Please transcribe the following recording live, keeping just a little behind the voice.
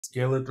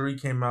Scalar 3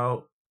 came out.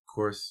 Of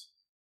course,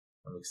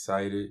 I'm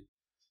excited,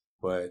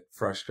 but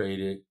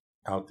frustrated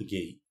out the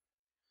gate.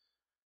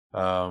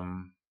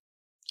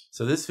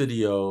 So this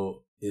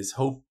video is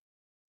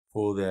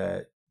hopeful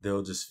that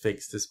they'll just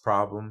fix this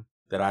problem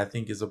that I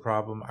think is a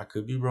problem. I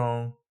could be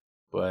wrong,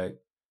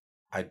 but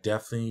I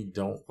definitely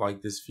don't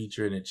like this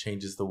feature and it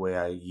changes the way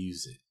I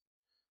use it.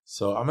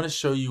 So I'm going to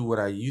show you what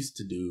I used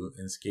to do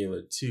in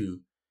Scalar 2,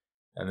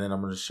 and then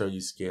I'm going to show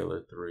you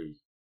Scalar 3.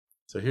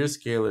 So here's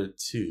Scalar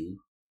 2.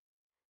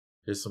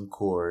 Here's some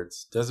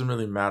chords. Doesn't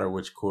really matter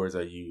which chords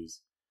I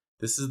use.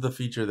 This is the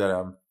feature that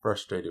I'm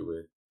frustrated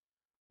with.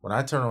 When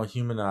I turn on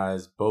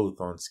Humanize both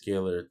on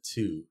Scalar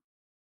 2,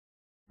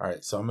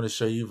 alright, so I'm going to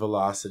show you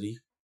velocity.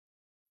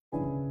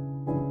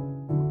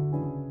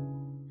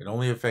 It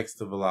only affects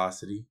the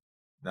velocity.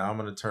 Now I'm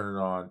going to turn it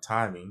on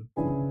timing.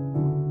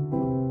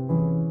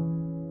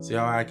 See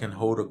how I can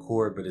hold a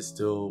chord, but it's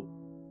still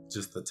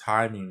just the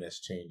timing that's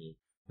changing.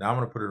 Now I'm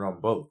going to put it on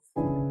both.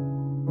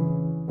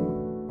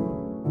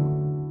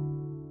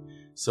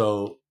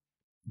 So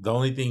the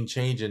only thing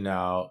changing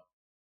now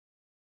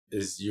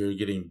is you're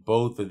getting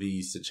both of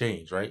these to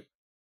change, right?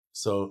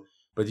 So,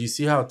 but you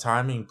see how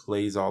timing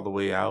plays all the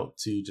way out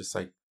too, just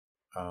like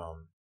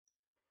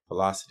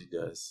velocity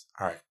does.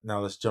 All right, now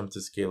let's jump to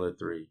Scalar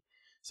 3.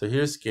 So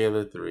here's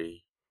Scalar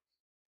 3.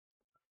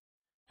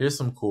 Here's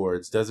some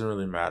chords. Doesn't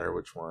really matter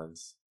which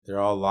ones. They're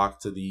all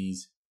locked to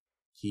these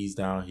keys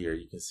down here.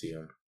 You can see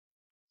them.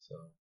 So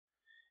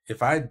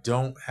if I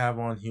don't have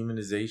on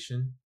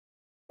humanization,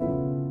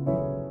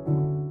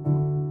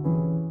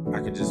 I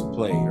can just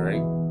play,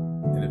 right?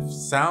 And it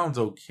sounds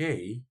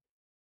okay.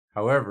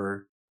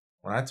 However,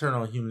 when I turn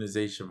on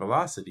humanization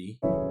velocity,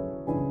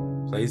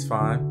 plays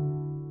fine.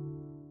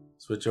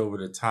 Switch over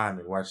to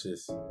timing. Watch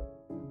this.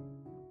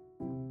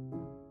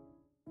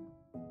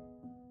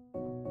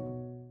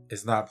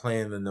 It's not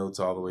playing the notes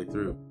all the way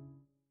through.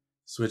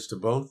 Switch to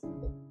both.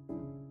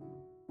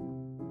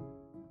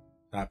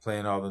 Not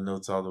playing all the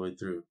notes all the way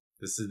through.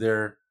 This is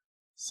their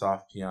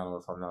soft piano,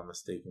 if I'm not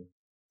mistaken.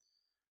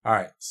 All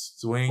right,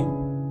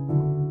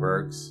 swing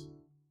works.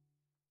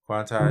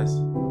 Quantize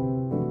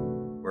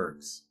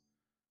works.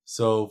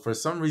 So for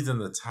some reason,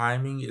 the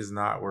timing is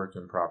not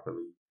working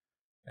properly,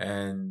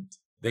 and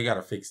they got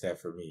to fix that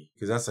for me,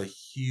 because that's a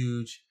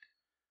huge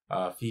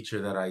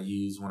feature that I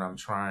use when I'm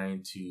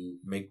trying to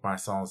make my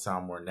song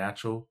sound more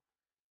natural,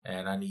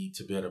 and I need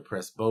to be able to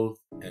press both.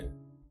 And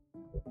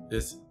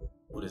this,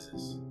 what is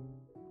this?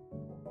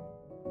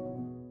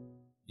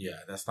 Yeah,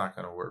 that's not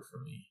going to work for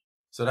me.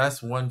 So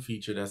that's one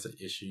feature that's an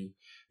issue.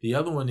 The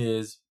other one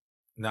is,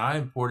 now I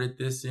imported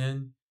this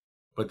in,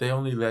 but they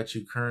only let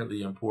you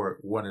currently import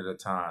one at a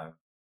time,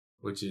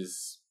 which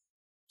is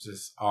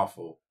just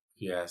awful,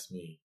 if you ask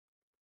me.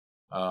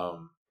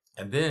 And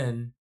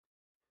then,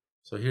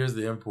 so here's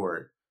the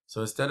import.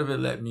 So instead of it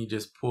letting me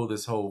just pull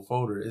this whole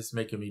folder, it's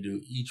making me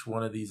do each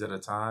one of these at a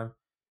time.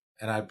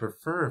 And I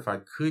prefer if I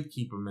could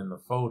keep them in the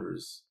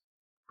folders.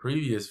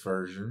 Previous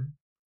version,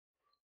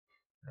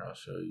 I'll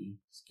show you,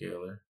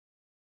 Scalar.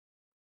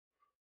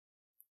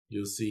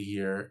 You'll see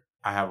here,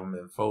 I have them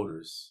in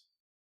folders.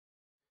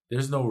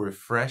 There's no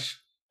refresh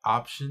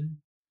option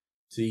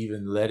to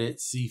even let it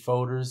see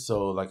folders.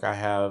 So like I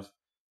have,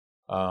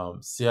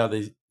 see how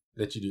they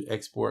let you do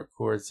export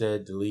chord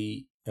set,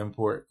 delete,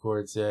 import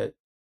chord set.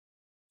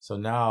 So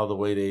now the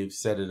way they've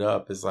set it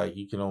up is like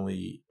you can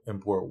only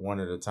import one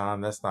at a time.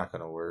 That's not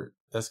going to work.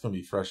 That's going to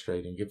be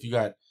frustrating. If you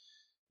got,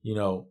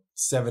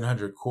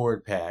 700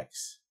 chord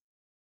packs,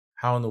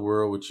 how in the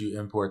world would you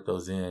import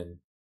those in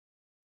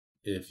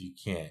if you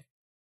can't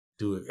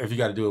do it? If you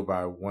got to do it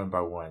by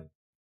one,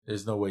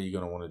 there's no way you're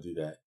going to want to do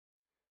that.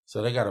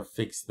 So they got to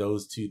fix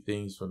those two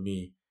things for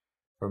me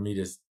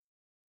to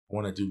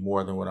want to do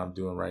more than what I'm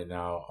doing right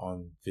now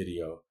on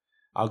video.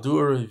 I'll do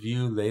a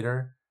review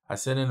later. I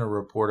sent in a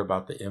report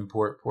about the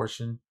import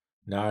portion.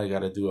 Now I got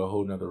to do a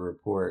whole nother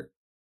report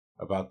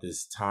about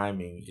this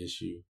timing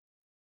issue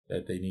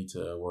that they need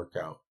to work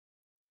out.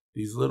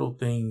 These little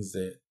things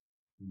that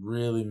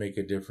really make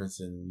a difference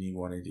in me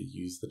wanting to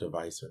use the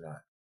device or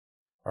not.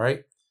 All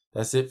right,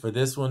 that's it for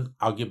this one.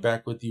 I'll get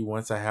back with you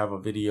once I have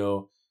a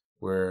video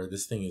where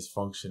this thing is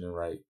functioning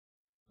right.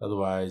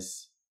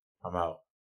 Otherwise, I'm out.